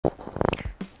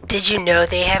Did you know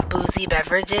they have boozy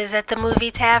beverages at the movie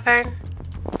tavern?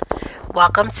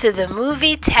 Welcome to the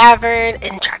movie tavern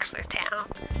in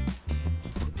Trexlertown.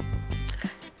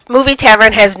 Movie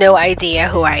Tavern has no idea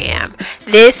who I am.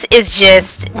 This is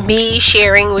just me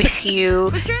sharing with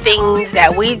you things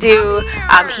that we do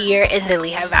here in the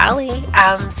Lehigh Valley,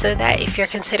 so that if you're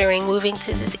considering moving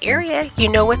to this area, you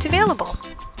know what's available.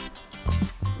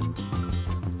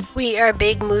 We are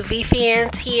big movie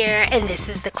fans here, and this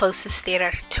is the closest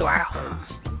theater to our home.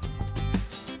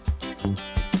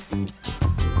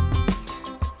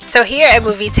 So here at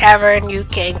Movie Tavern, you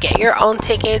can get your own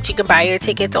tickets. You can buy your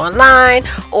tickets online,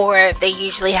 or they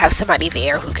usually have somebody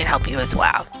there who can help you as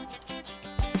well.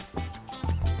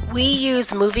 We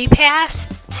use Movie Pass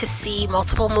to see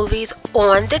multiple movies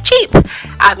on the cheap.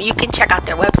 You can check out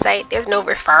their website. There's no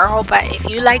referral, but if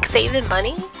you like saving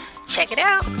money, check it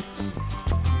out.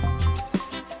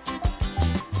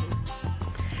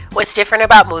 What's different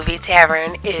about Movie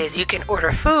Tavern is you can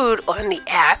order food on the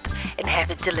app and have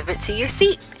it delivered to your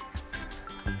seat.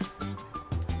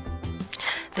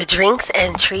 The drinks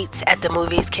and treats at the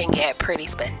movies can get pretty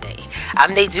spendy.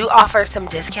 They do offer some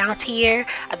discounts here.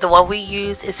 The one we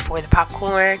use is for the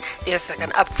popcorn. There's like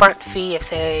an upfront fee of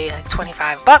say like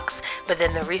 25 bucks, but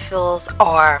then the refills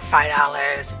are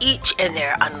 $5 each and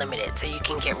they're unlimited. So you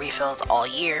can get refills all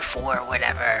year for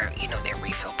whatever, their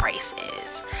refill price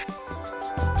is.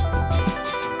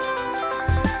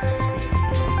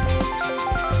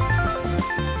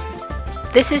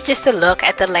 This is just a look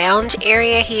at the lounge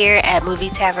area here at Movie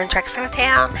Tavern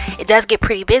Trexlertown. It does get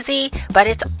pretty busy, but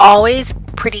it's always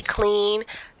pretty clean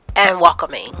and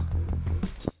welcoming.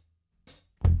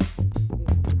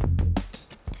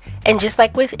 And just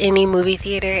like with any movie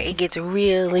theater, it gets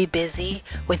really busy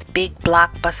with big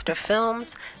blockbuster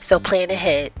films, so plan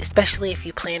ahead, especially if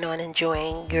you plan on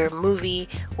enjoying your movie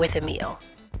with a meal.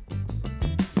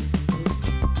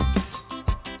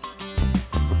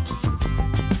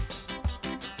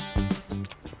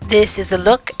 This is a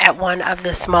look at one of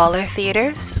the smaller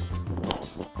theaters.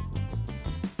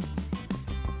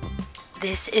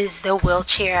 This is the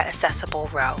wheelchair accessible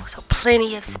row, so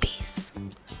plenty of space.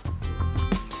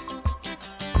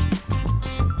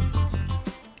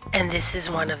 And this is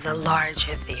one of the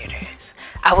larger theaters.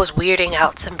 I was weirding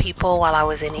out some people while I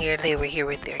was in here. They were here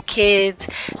with their kids,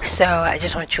 so I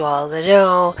just want you all to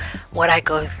know what I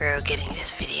go through getting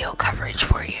this video coverage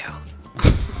for you.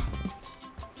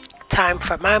 Time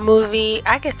for my movie.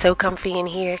 I get so comfy in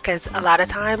here because a lot of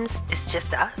times it's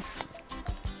just us.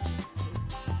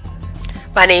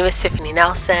 My name is Tiffany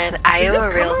Nelson. I am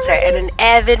a realtor and an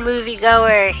avid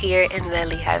moviegoer here in the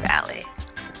Lehigh Valley.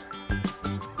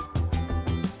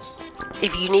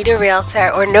 If you need a realtor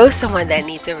or know someone that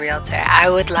needs a realtor, I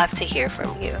would love to hear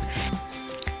from you.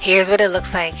 Here's what it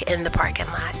looks like in the parking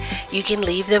lot. You can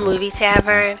leave the Movie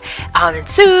Tavern, and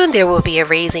soon there will be a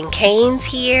Raising Cane's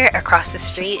here. Across the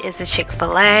street is a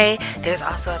Chick-fil-A. There's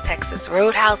also a Texas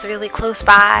Roadhouse really close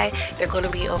by. They're going to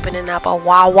be opening up a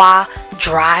Wawa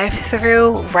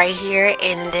drive-through right here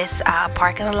in this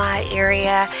parking lot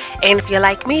area. And if you're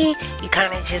like me, you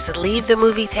kind of just leave the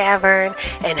Movie Tavern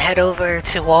and head over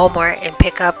to Walmart and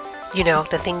pick up,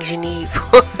 the things you need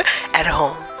at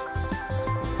home.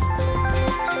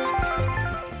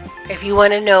 If you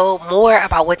want to know more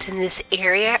about what's in this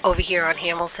area over here on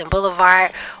Hamilton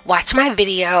Boulevard, watch my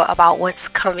video about what's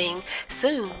coming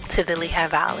soon to the Lehigh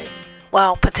Valley.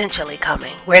 Well, potentially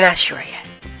coming. We're not sure yet.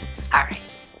 Alright,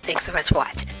 thanks so much for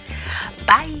watching.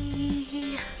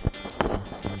 Bye!